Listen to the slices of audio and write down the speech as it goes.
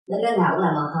Đất nước nào cũng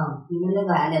là màu hồng, nhưng đất nước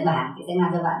Nhật Bản thì sẽ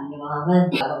mang cho bạn nhiều màu hồng hơn.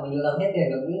 Bọn mình lừa hết tiền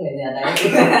của những người Nhật đấy.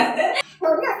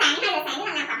 4 giờ sáng, 2 giờ sáng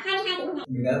là làm khoảng 22 tiếng một ngày.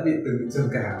 Mình đã bị từng trầm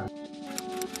cảm.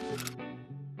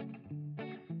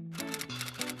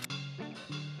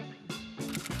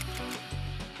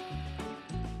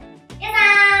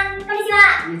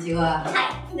 Konnichiwa.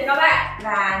 Xin chào các bạn,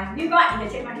 và như các bạn nhìn thấy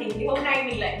trên màn hình thì hôm nay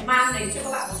mình lại mang đến cho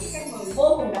các bạn một vị khách mời vô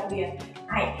cùng đặc biệt.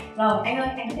 Rồi, anh ơi,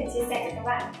 anh có thể chia sẻ với các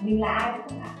bạn mình là ai được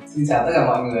không ạ? Xin chào tất cả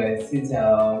mọi người, xin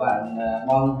chào bạn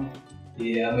Mon.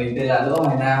 Thì mình tên là Đỗ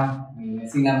Hoài Nam, mình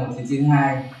sinh năm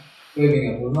 1992, quê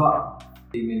mình ở Phú Thọ.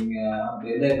 Thì mình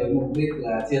đến đây với mục đích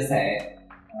là chia sẻ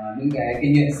những cái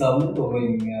kinh nghiệm sống của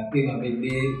mình khi mà mình đi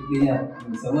Nhật,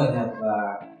 mình sống ở Nhật,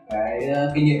 và cái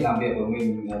kinh nghiệm làm việc của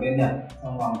mình ở bên Nhật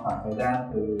trong vòng khoảng thời gian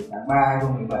từ tháng 3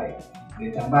 2017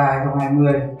 đến tháng 3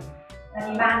 2020. Là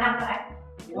đi 3 năm rồi anh.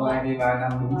 Đúng rồi, đi 3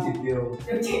 năm đúng chỉ tiêu.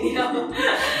 Đúng chỉ tiêu.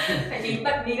 Phải đi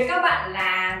bật mí với các bạn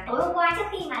là tối hôm qua trước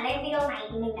khi mà lên video này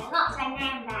thì mình đã gọi cho anh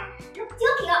Nam, và lúc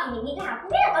trước khi gọi thì mình nghĩ là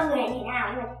không biết là con người này như thế nào,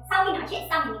 nhưng mà sau khi nói chuyện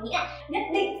xong thì mình nghĩ là nhất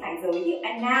định phải giới thiệu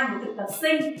anh Nam một thực tập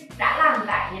sinh đã làm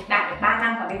tại Nhật Bản được 3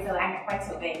 năm và bây giờ anh đã quay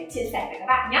trở về để chia sẻ với các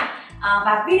bạn nhé.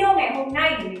 Và video ngày hôm nay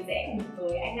thì mình sẽ cùng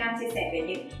với anh Nam chia sẻ về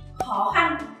những khó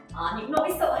khăn, những nỗi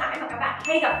sợ hãi mà các bạn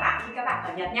hay gặp phải khi các bạn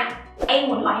ở Nhật nhé. Em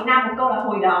muốn hỏi anh Nam một câu là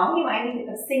hồi đó khi mà anh đi thực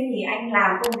tập sinh thì anh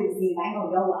làm công việc gì và anh ở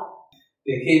đâu ạ?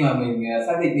 Thì khi mà mình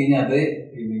xác định đi Nhật ấy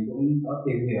thì mình cũng có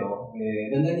tìm hiểu về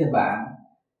đất nước Nhật Bản.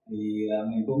 Thì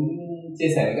mình cũng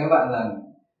chia sẻ với các bạn rằng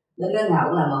đất nước nào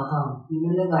cũng là màu hồng, nhưng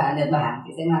đất nước Nhật Bản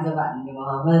thì sẽ mang cho bạn nhiều màu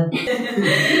hồng hơn.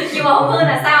 Nhiều màu hồng hơn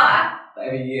là sao ạ? Tại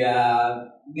vì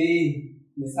đi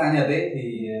sang Nhật ấy thì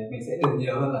mình sẽ được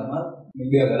nhiều hơn là mất. Mình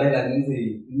được ở đây là những gì?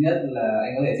 Thứ nhất là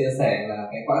anh có thể chia sẻ là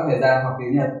cái quãng thời gian học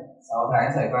tiếng Nhật 6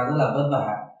 tháng trải qua rất là vất vả.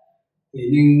 Thì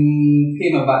nhưng khi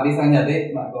mà bạn đi sang Nhật ấy,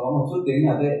 bạn có một chút tiếng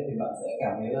Nhật ấy thì bạn sẽ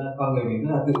cảm thấy là con người mình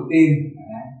rất là tự tin.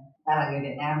 Ta là người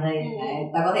Việt Nam đây,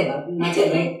 ta có thể nói chuyện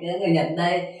với người Nhật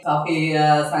đây. Sau khi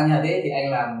sang Nhật ấy thì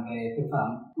anh làm về thực phẩm,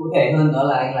 cụ thể hơn đó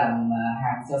là anh làm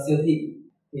hàng cho siêu thị.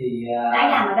 Thì anh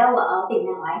làm ở đâu, ở tỉnh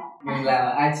nào anh? Mình làm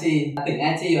ở Aichi, tỉnh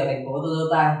Aichi ở thành phố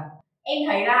Toyota. Em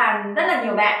thấy là rất là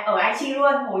nhiều bạn ở Aichi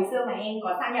luôn. Hồi xưa mà em có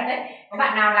sang Nhật ấy, có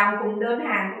bạn nào làm cùng đơn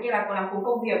hàng cũng như là làm cùng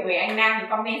công việc với anh Nam thì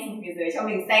comment xuống phía dưới cho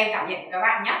mình xem cảm nhận của các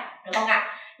bạn nhé, được không ạ?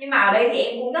 Nhưng mà ở đây thì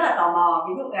em cũng rất là tò mò.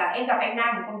 Ví dụ là em gặp anh Nam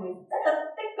một con người rất là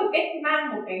tích cực ấy, mang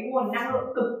một cái nguồn năng lượng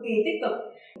cực kỳ tích cực.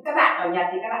 Các bạn ở Nhật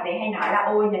thì các bạn đấy hay nói là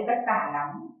ôi Nhật vất vả lắm.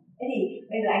 Thế thì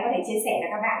bây giờ anh có thể chia sẻ với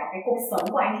các bạn là cái cuộc sống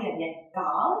của anh thì ở Nhật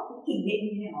có những kỷ niệm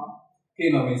như thế nào? Khi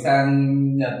mà mình sang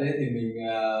Nhật ấy thì mình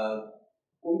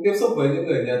cũng tiếp xúc với những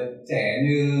người Nhật trẻ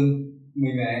như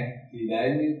mình này, thì đấy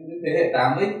những thế hệ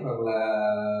 8X hoặc là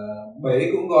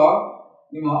 7X cũng có,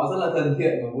 nhưng mà họ rất là thân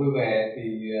thiện và vui vẻ.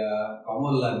 Thì có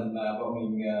một lần bọn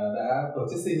mình đã tổ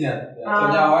chức sinh nhật cho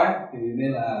nhau ấy, thì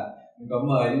nên là mình có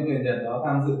mời những người Nhật đó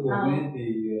tham dự cùng ấy, thì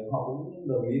họ cũng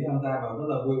đồng ý tham gia và rất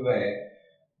là vui vẻ.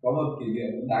 Có một kỷ niệm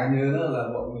cũng đáng nhớ nữa là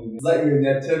bọn mình dạy người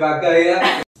Nhật chơi 3 cây á.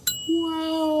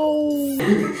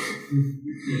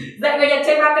 Dạy người Nhật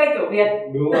chơi 3 cây kiểu Việt.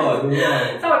 Đúng rồi.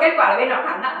 Xong rồi kết quả là bên đó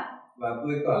thắng ạ? Và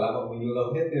kết quả là bọn mình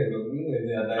lột hết tiền của những người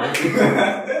Nhật đấy.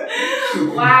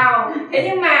 Wow. Thế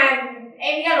nhưng mà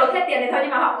em nghĩ là lột hết tiền thì thôi,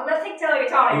 nhưng mà họ cũng rất thích chơi cái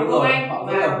trò này đúng không anh? Họ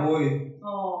rất là vui.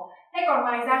 Thế còn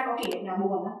ngoài ra có kỷ niệm nào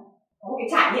buồn không? Có một cái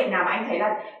trải nghiệm nào mà anh thấy là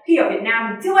khi ở Việt Nam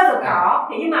mình chưa bao giờ có,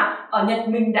 thế nhưng mà ở Nhật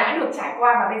mình đã được trải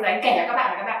qua và bây giờ anh kể cho các bạn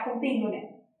là các bạn không tin luôn này.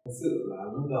 Thật sự là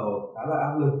lúc đầu khá là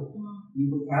áp lực, nhưng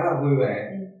cũng khá là vui vẻ.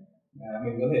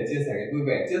 Mình có thể chia sẻ cái vui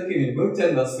vẻ trước khi mình bước chân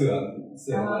vào xưởng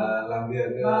làm việc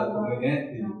của mình ấy.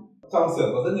 Thì trong xưởng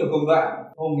có rất nhiều công đoạn.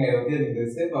 Hôm ngày đầu tiên mình được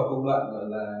xếp vào công đoạn gọi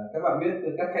là các bạn biết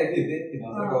cắt khay thịt ấy thì nó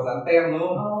sẽ có dán tem đúng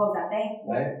không? Dán tem.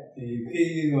 Đấy, thì khi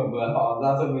mà vừa họ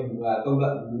giao cho mình là công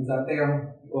đoạn đứng dán tem,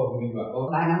 mình bảo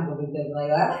 3 năm của mình tuyệt vời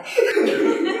quá.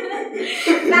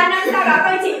 3 năm sau đó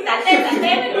tôi chỉ dán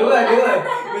tem. Đúng rồi.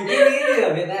 Mình cứ nghĩ thì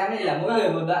ở Việt Nam thì là mỗi người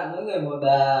một đoạn, mỗi người một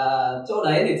chỗ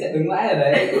đấy thì sẽ đứng mãi ở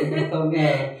đấy. Không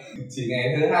ngờ chỉ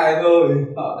ngày thứ 2 thôi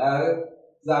họ đã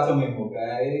giao cho mình một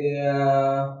cái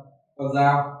con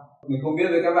dao. Mình không biết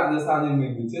với các bạn như sao, nhưng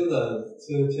mình từ trước giờ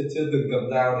chưa từng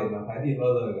cầm dao để mà thái thịt bao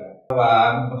giờ cả.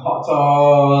 Và họ cho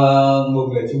một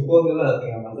người Trung Quốc nữa là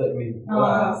kèm vào dạy mình, đó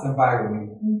là senpai của mình.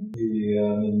 Thì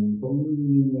mình cũng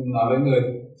nói với người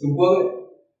Trung Quốc ấy,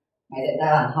 mày dạy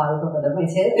tao hẳn hoi không phải đấm mày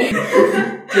chết.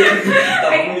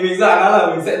 mình dọa nó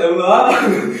là mình sẽ đấm nó.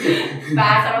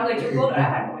 Và sau đó người Trung Quốc đã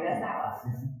phản hồi ra sao ạ?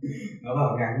 Nó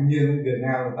bảo ngạc nhiên Việt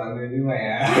Nam là toàn người như mày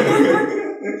à.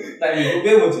 Tại vì cũng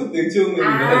biết một chút tiếng Trung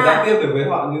mình có thể giao tiếp được với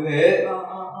họ như thế.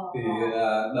 Thì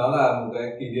đó là một cái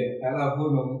kỷ niệm khá là vui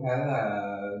mà cũng khá là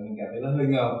mình cảm thấy là hơi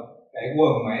ngầu. cái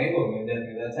guồng máy của người Nhật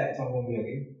người ta chạy trong công việc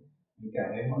ấy, mình cảm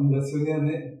thấy họ như là siêu nhân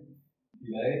ấy. Thì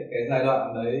đấy, cái giai đoạn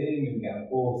đấy mình cảm thấy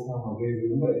ô sao mà ghê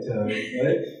gớm vậy trời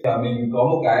đấy. Và mình có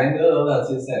một cái nữa đó là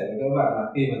chia sẻ với các bạn là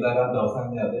khi mà giai đoạn đầu sang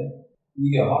Nhật ấy, như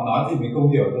kiểu họ nói thì mình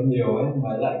không hiểu rất nhiều ấy,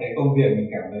 mà lại cái công việc mình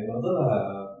cảm thấy nó rất là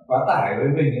quá tải với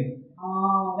mình ấy.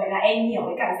 Vậy là em hiểu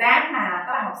cái cảm giác mà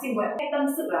các bạn học sinh của em hay tâm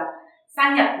sự là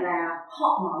sang Nhật là họ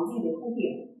nói gì để không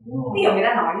hiểu, không hiểu người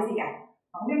ta nói cái gì cả.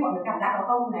 Không biết mọi người cảm giác đó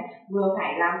không này, vừa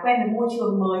phải làm quen với môi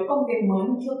trường mới, công việc mới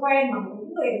mình chưa quen mà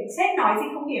những người sếp nói gì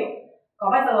không hiểu. Có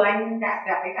bao giờ anh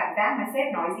gặp cái cảm giác mà sếp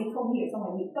nói gì không hiểu xong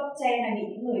rồi bị cấp trên hay bị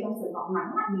những người trong xưởng họ mắng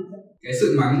lại mình chưa? Cái sự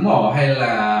mắng mỏ hay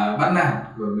là bắt nạt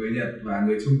của người Nhật và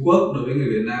người Trung Quốc đối với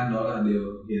người Việt Nam đó là điều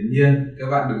hiển nhiên. Các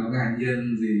bạn đừng có ngạc nhiên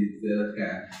gì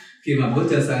cả. Khi mà bước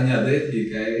chân sang Nhật ấy thì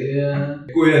cái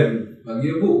quyền và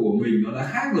nghĩa vụ của mình nó đã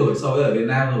khác rồi so với ở Việt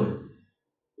Nam rồi.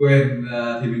 Quyền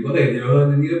thì mình có thể nhiều hơn,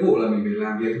 nhưng nghĩa vụ là mình phải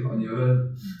làm việc cho họ nhiều hơn.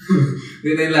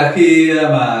 Nên là khi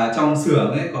mà trong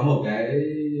xưởng ấy có một cái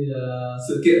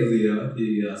sự kiện gì đó thì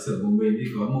xưởng của mình thì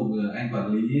có một anh quản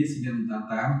lý sinh năm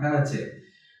 88 khá là trẻ,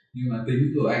 nhưng mà tính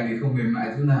của anh thì không mềm mại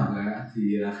chút nào cả. Thì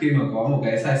khi mà có một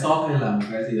cái sai sót hay là một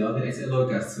cái gì đó thì anh sẽ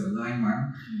lôi cả xưởng ra anh mắng.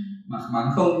 Mà mắng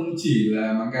không chỉ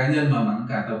là mắng cá nhân mà mắng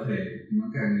cả tập thể,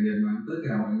 mắng cả người Nhật, mắng tất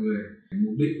cả mọi người.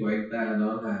 Mục đích của anh ta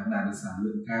đó là đạt được sản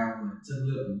lượng cao và chất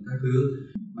lượng các thứ.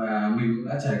 Và mình cũng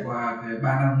đã trải qua cái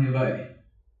 3 năm như vậy,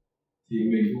 thì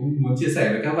mình cũng muốn chia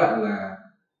sẻ với các bạn là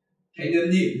hãy nhẫn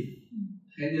nhịn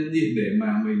để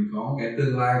mà mình có một cái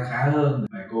tương lai khá hơn.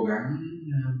 Phải cố gắng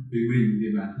vì mình, vì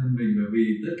bản thân mình và vì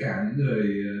tất cả những người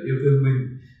yêu thương mình.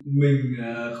 Mình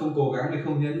không cố gắng, mình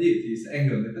không nhẫn nhịn thì sẽ ảnh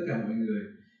hưởng đến tất cả mọi người.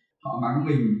 Họ mắng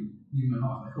mình nhưng mà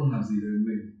họ sẽ không làm gì được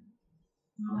mình.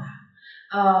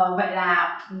 Vậy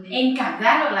là em cảm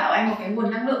giác được là ở anh một cái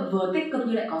nguồn năng lượng vừa tích cực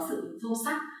nhưng lại có sự sâu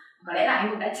sắc. Có lẽ là anh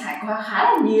cũng đã trải qua khá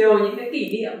là nhiều những cái kỷ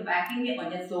niệm và kinh nghiệm ở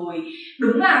Nhật rồi.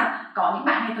 Đúng là có những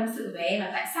bạn hay tâm sự với em là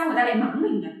tại sao người ta lại mắng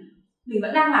mình nhỉ? Mình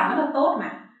vẫn đang làm rất là tốt mà,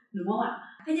 đúng không ạ?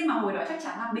 Thế nhưng mà hồi đó chắc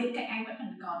chắn là bên cạnh anh vẫn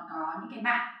còn có những cái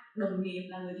bạn đồng nghiệp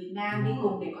là người Việt Nam đi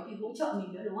cùng để có thể hỗ trợ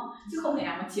mình nữa, đúng không? Chứ không thể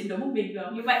nào mà chiến đấu một mình được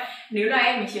như vậy. Nếu là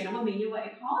em mà chiến đấu một mình như vậy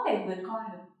khó thể vượt qua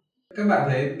được. Các bạn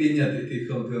thấy đi Nhật thì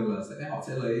thường là họ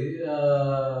sẽ lấy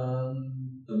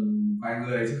tầm vài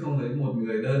người chứ không lấy một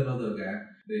người đơn bao giờ cả,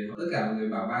 để tất cả mọi người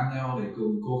bảo ban nhau để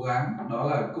cùng cố gắng. Đó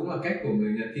là cũng là cách của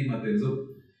người Nhật khi mà tuyển dụng.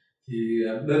 Thì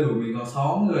đơn của mình có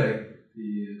 6 người thì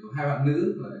có 2 bạn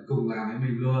nữ lại cùng làm với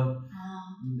mình luôn.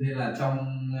 Thế là trong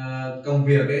công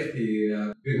việc ấy thì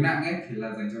việc nặng ấy thì là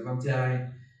dành cho con trai,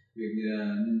 việc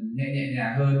nhẹ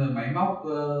nhàng hơn, máy móc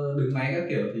đứng máy các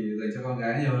kiểu thì dành cho con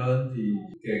gái nhiều hơn. Thì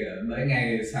kể cả mấy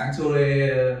ngày sáng trô lê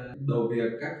đầu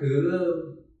việc các thứ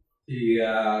thì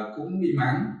cũng bị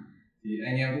mắng, thì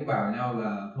anh em cũng bảo nhau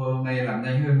là thôi hôm nay làm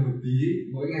nhanh hơn một tí,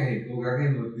 mỗi ngày cố gắng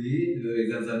hơn một tí rồi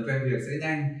dần dần quen việc sẽ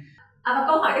nhanh. Và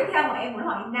câu hỏi tiếp theo mà em muốn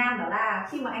hỏi anh Nam đó là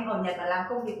khi mà anh ở Nhật và làm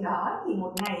công việc đó thì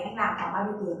một ngày anh làm khoảng bao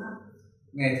nhiêu tiếng ạ?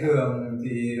 Ngày thường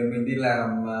thì mình đi làm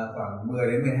khoảng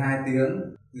 10 đến 12 tiếng.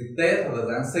 Dịp Tết hoặc là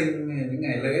Giáng sinh, những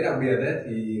ngày lễ đặc biệt ấy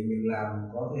thì mình làm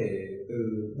có thể từ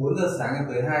 4 giờ sáng đến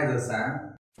tới 2 giờ sáng.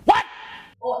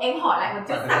 Em hỏi lại một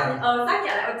chút, xác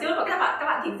nhận lại một chút và các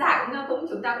bạn thính giả cũng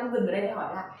chúng ta cũng dừng ở đây để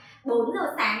hỏi là 4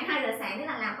 giờ sáng đến 2 giờ sáng tức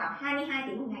là làm khoảng 22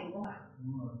 tiếng một ngày đúng không ạ?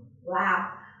 Wow.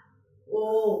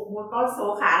 Một con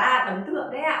số khá là ấn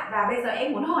tượng đấy ạ. Và bây giờ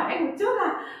em muốn hỏi anh một chút là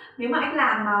nếu mà anh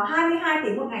làm 22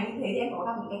 tiếng một ngày như thế thì em có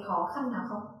gặp những cái khó khăn nào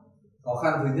không? Khó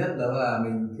khăn thứ nhất đó là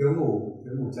mình thiếu ngủ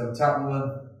trầm trọng luôn.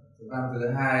 Khó khăn thứ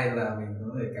hai là mình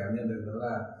có thể cảm nhận được đó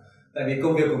là tại vì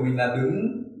công việc của mình là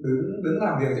đứng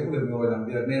làm việc chứ không được ngồi làm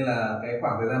việc, nên là cái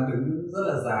khoảng thời gian đứng rất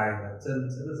là dài và chân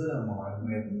rất là mỏi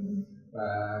mệt.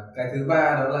 Và cái thứ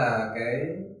ba đó là cái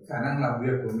khả năng làm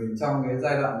việc của mình trong cái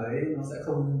giai đoạn đấy nó sẽ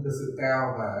không thực sự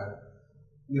cao, và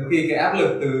nhiều khi cái áp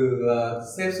lực từ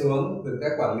sếp xuống, từ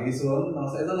các quản lý xuống nó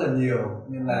sẽ rất là nhiều,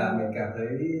 nên là mình cảm thấy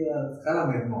khá là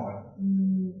mệt mỏi.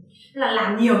 Là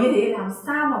làm nhiều như thế làm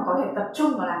sao mà có thể tập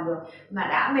trung vào làm được, mà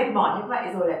đã mệt mỏi như vậy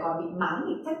rồi lại còn bị mắng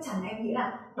thì chắc chắn em nghĩ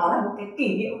là đó là một cái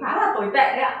kỷ niệm khá là tồi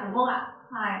tệ đấy ạ, đúng không ạ?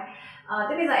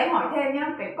 Thế bây giờ em hỏi thêm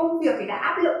nhá, cái công việc thì đã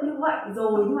áp lực như vậy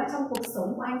rồi nhưng mà trong cuộc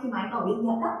sống của anh khi mà anh ở bên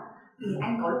Nhật á thì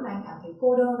anh có lúc nào anh cảm thấy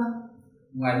cô đơn không?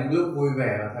 Ngoài những lúc vui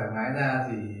vẻ và thoải mái ra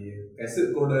thì cái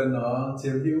sự cô đơn nó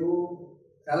chiếm hữu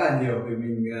khá là nhiều, vì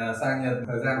mình sang Nhật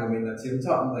thời gian của mình là chiếm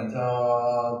trọn dành cho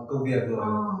công việc rồi,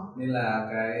 nên là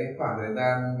cái khoảng thời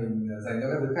gian mình dành cho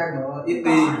các thứ khác nó ít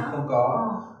đi, không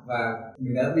có. Và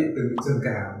mình đã bị từng trầm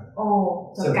cảm.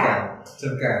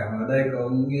 Trầm cảm ở đây có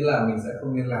nghĩa là mình sẽ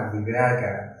không liên lạc gì với ai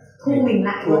cả, thu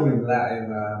mình lại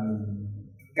và mình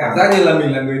cảm giác như là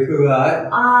mình là người thừa ấy.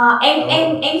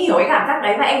 Em hiểu cái cảm giác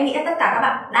đấy, và em nghĩ là tất cả các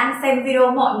bạn đang xem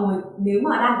video, mọi người nếu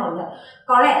mà đang ở Nhật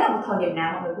có lẽ là một thời điểm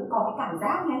nào mọi người cũng có cái cảm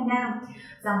giác như anh Nam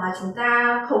rằng là chúng ta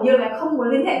hầu như là không muốn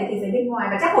liên hệ với thế giới bên ngoài.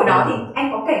 Và chắc hồi đó thì anh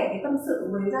có kể cái tâm sự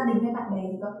với gia đình hay bạn bè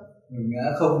gì không? Mình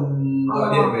đã không gọi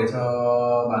điện về cho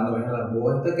bà nội hay là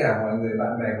bố, tất cả mọi người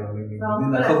bạn bè của mình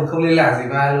nên là không liên lạc gì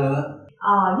với ai luôn á.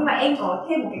 Nhưng mà em có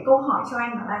thêm một cái câu hỏi cho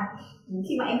anh, đó là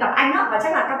khi mà em gặp anh á, và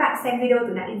chắc là các bạn xem video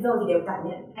từ nãy đến giờ thì đều cảm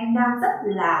nhận anh Nam rất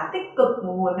là tích cực,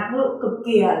 một nguồn năng lượng cực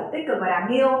kỳ tích cực và đáng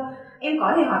yêu. Em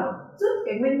có thể hỏi một chút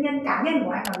cái nguyên nhân cá nhân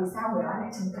của anh là vì sao người đó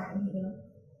lại trầm cảm như thế không?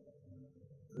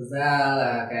 Thực ra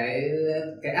là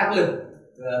cái áp lực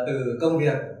từ công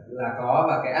việc là có,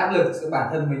 và cái áp lực của bản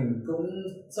thân mình cũng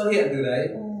xuất hiện từ đấy.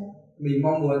 Mình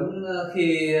mong muốn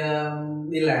khi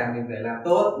đi làm mình phải làm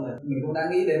tốt, mình cũng đã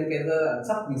nghĩ đến cái giai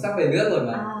đoạn mình sắp về nước rồi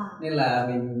mà, nên là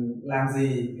mình làm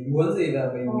gì, mình muốn gì và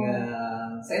mình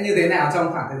sẽ như thế nào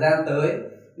trong khoảng thời gian tới,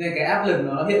 nên cái áp lực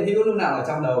nó hiện hữu lúc nào ở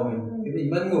trong đầu mình, cái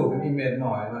mình mất ngủ, cái mình mệt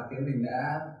mỏi, và cái mình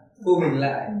đã thu mình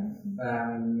lại và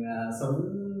mình sống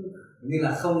như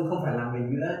là không phải là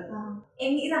mình nữa.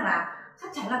 Em nghĩ rằng là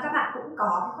chắc chắn là các bạn cũng có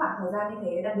cái khoảng thời gian như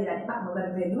thế, đặc biệt là những bạn mà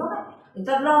gần về nước ấy, chúng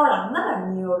ta lo lắng rất là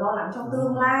nhiều, lo lắng trong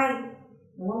tương lai,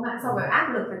 đúng không ạ? Sau rồi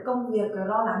áp lực về công việc, rồi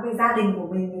lo lắng về gia đình của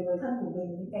mình, về người thân của mình,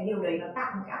 những cái điều đấy nó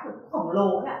tạo một cái áp lực khổng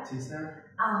lồ ấy ạ. Chính xác.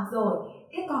 Rồi,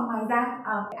 thế còn ngoài ra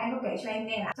anh có kể cho em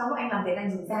nghe là trong lúc anh làm việc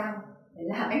anh dùng dao để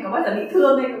làm, anh có bao giờ bị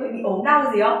thương hay có bị ốm đau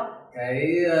gì không?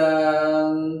 Cái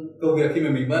công việc khi mà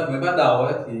mình mới bắt đầu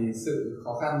ấy thì sự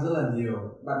khó khăn rất là nhiều.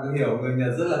 Bạn cứ hiểu người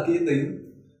Nhật rất là kỹ tính.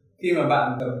 Khi mà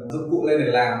bạn cầm dụng cụ lên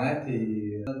để làm ấy thì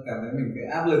cảm thấy mình cái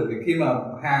áp lực để khi mà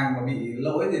hàng mà bị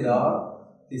lỗi gì đó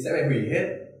thì sẽ phải hủy hết.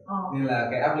 Nên là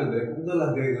cái áp lực đấy cũng rất là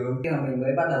ghê gớm. Khi mà mình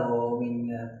mới bắt đầu mình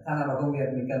tham gia vào công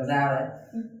việc, mình cầm dao đấy,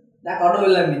 đã có đôi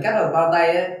lần mình cắt vào bao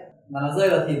tay ấy mà nó rơi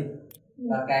vào thịt,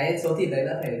 và cái số thịt đấy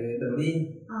đã phải đổ đi,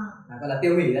 gọi là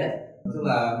tiêu hủy đấy. Nói chung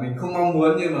là mình không mong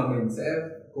muốn nhưng mà mình sẽ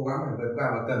cố gắng phải vượt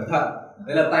qua và cẩn thận.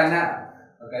 Đấy là tai nạn.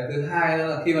 Và cái thứ hai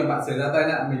là khi mà bạn xảy ra tai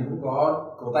nạn, mình cũng có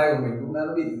cổ tay của mình cũng đã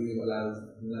bị gọi là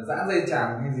giãn dây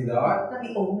chằng hay gì đó ấy. Đã bị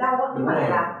ốm đau á, nhưng mà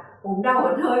là ốm đau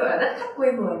ở nơi gọi là rất khắc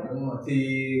quê người. Đúng rồi. Thì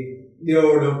điều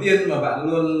đầu tiên mà bạn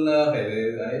luôn phải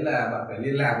đấy là bạn phải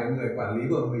liên lạc với người quản lý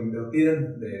của mình đầu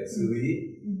tiên để xử lý.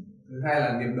 Thứ hai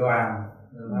là nghiệp đoàn,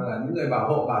 hoặc là những người bảo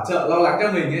hộ, bảo trợ, lo lắng cho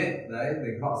mình ấy, đấy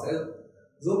để họ sẽ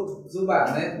giúp bạn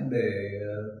đấy để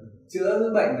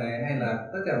chữa bệnh này, hay là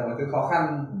tất cả mọi thứ khó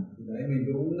khăn. Đấy, mình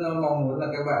cũng mong muốn là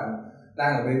các bạn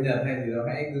đang ở bên Nhật hay gì đó,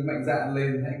 hãy cứ mạnh dạn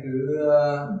lên, hãy cứ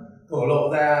thổ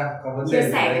lộ ra, có vấn đề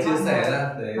gì chia sẻ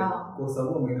ra để cuộc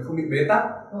sống của mình không bị bế tắc.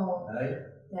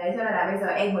 Đấy, cho nên là bây giờ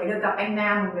em mới được gặp anh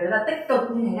Nam, một người rất là tích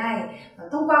cực như thế này.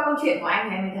 Thông qua câu chuyện của anh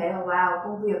thì em mới thấy là wow,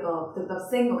 công việc ở thực tập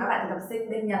sinh của các bạn thực tập sinh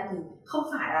bên Nhật thì không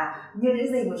phải là như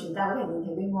những gì mà chúng ta có thể nhìn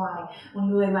thấy bên ngoài. Một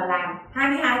người mà làm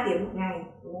 22 tiếng một ngày,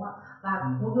 đúng không ạ? Và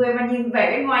một người mà nhìn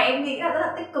vẻ bên ngoài em nghĩ là rất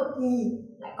là tích cực thì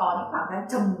lại có những khoảng thời gian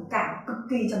trầm cảm cực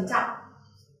kỳ trầm trọng.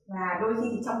 Và đôi khi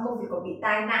thì trong công việc còn bị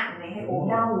tai nạn này hay ốm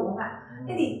đau, đúng không ạ?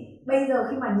 Thế thì bây giờ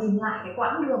khi mà nhìn lại cái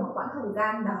quãng đường và quãng thời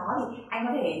gian đó thì anh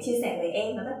có thể chia sẻ với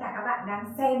em và tất cả các bạn đang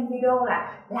xem video là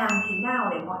làm thế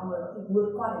nào để mọi người có thể vượt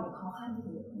qua được những khó khăn như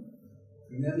thế?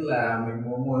 Thứ nhất là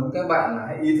mình muốn các bạn là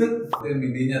hãy ý thức nên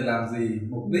mình đi Nhật làm gì,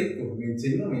 mục đích của mình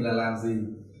chính của mình là làm gì.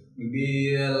 Mình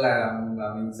đi làm và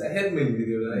mình sẽ hết mình vì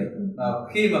điều đấy. Và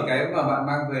khi mà cái mà bạn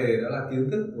mang về đó là kiến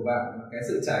thức của bạn, cái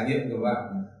sự trải nghiệm của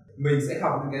bạn, mình sẽ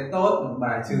học những cái tốt,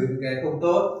 bài trừ những cái không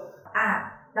tốt.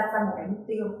 Đặt ra một cái mục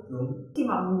tiêu. Đúng. Khi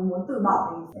mà mình muốn từ bỏ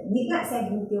thì phải nghĩ lại xem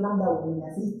cái mục tiêu ban đầu của mình là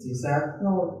gì. Chính xác.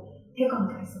 Rồi, thế còn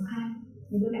cái số 2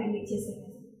 thì lúc nãy anh định chia sẻ.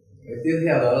 Cái tiếp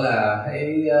theo đó là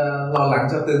hãy lo lắng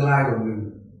cho tương lai của mình.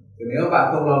 Nếu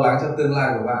bạn không lo lắng cho tương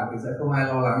lai của bạn thì sẽ không ai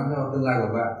lo lắng cho tương lai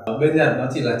của bạn. Ở bên Nhật nó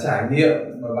chỉ là trải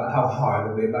nghiệm mà bạn học hỏi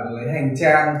để bạn lấy hành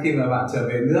trang khi mà bạn trở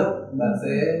về nước, bạn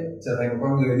sẽ trở thành một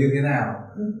con người như thế nào.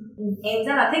 Em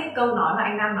rất là thích câu nói mà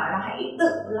anh Nam nói là hãy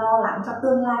tự lo lắng cho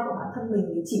tương lai của bản thân mình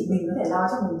thì chỉ mình có thể lo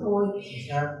cho mình thôi.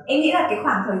 Em nghĩ là cái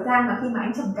khoảng thời gian mà khi mà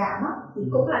anh trầm cảm á thì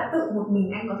cũng là tự một mình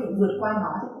anh có thể vượt qua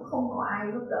nó, thì cũng không có ai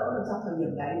giúp đỡ được trong thời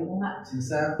điểm đấy, đúng không ạ? Chính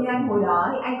xác. Như anh hồi đó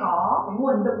thì anh có cái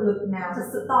nguồn động lực nào thật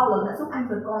sự to lớn đã giúp anh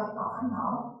vượt qua cái khó khăn đó?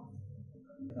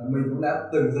 Mình cũng đã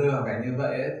từng rơi vào cảnh như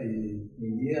vậy ấy, thì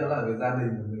mình nghĩ đó là về gia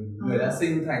đình của mình, người đã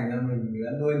sinh thành ra mình, người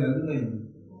đã nuôi nấng mình.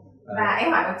 Và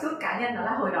em hỏi một chút cá nhân, đó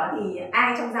là hồi đó thì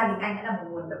ai trong gia đình anh đã là một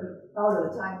nguồn động lực to lớn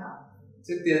cho anh đó?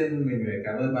 Trước tiên mình phải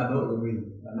cảm ơn bà nội của mình.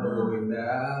 Bà nội của mình đã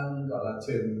gọi là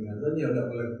truyền rất nhiều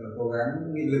động lực và cố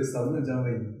gắng nghị lực sống được cho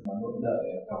mình. Bà nội đợi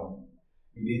ở cổng,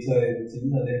 mình đi chơi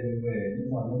 9 giờ đêm mới về, những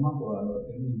giọt nước mắt của Hà Nội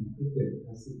thì mình thức tỉnh.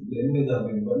 Thật sự đến bây giờ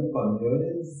mình vẫn còn nhớ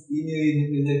y như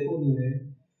những cái giây phút như thế.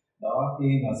 Đó, khi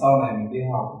mà sau này mình đi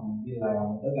học, mình đi làm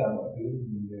tất cả mọi thứ thì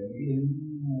mình đều nghĩ đến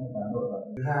Hà Nội. Và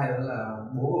thứ hai đó là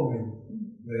bố của mình,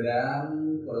 người đã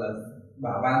gọi là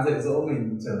bảo ban dạy dỗ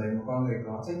mình trở thành một con người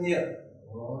có trách nhiệm,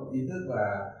 có ý thức và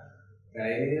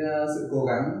cái sự cố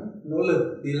gắng nỗ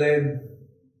lực đi lên.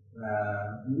 Và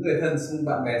những người thân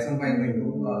bạn bè xung quanh mình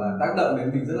cũng gọi là tác động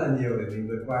đến mình rất là nhiều để mình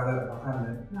vượt qua giai đoạn khó khăn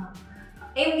đấy.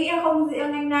 Em nghĩ là không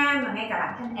riêng anh Nam mà ngay cả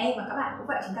bản thân em và các bạn cũng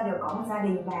vậy, chúng ta đều có một gia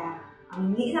đình và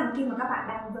mình nghĩ rằng khi mà các bạn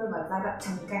đang rơi vào giai đoạn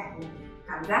trầm cảm,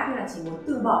 cảm giác như là chỉ muốn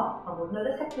từ bỏ ở một nơi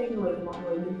đất khách quê người, thì mọi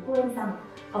người đừng quên rằng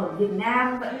ở Việt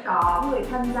Nam vẫn có người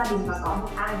thân, gia đình và có một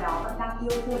ai đó vẫn đang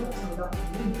yêu thương và chờ đợi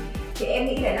chúng mình. Thì em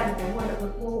nghĩ đấy là một cái nguồn động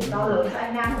lực vô cùng to lớn cho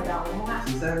anh Nam hồi đầu, đúng không ạ?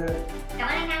 Chính xác đấy. Cảm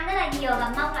ơn anh Nam rất là nhiều và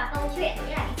mong là câu chuyện cũng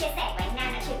như là những chia sẻ của anh Nam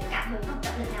đã truyền cảm hứng và một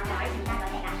động lực nào đó để chúng ta có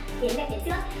thể là tiến về phía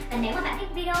trước. Và nếu mà bạn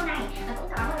thích video này và cũng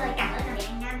có một lời cảm ơn nào đến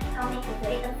anh Nam thì comment xuống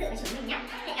dưới để tâm sự với chúng mình nhé.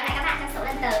 Hẹn gặp lại các bạn trong số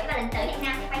lần tới, và lần tới anh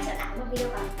Nam sẽ quay trở lại với một video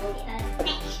còn thú vị hơn. Và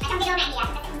trong video này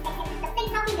thì chúng ta sẽ tập tin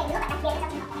sau khi về nước, và đặc biệt là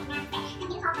trong trường hợp của anh Nam sẽ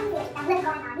những khó khăn gì chúng ta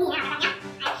vượt qua nó như thế nào các bạn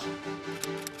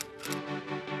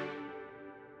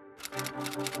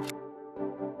nhé.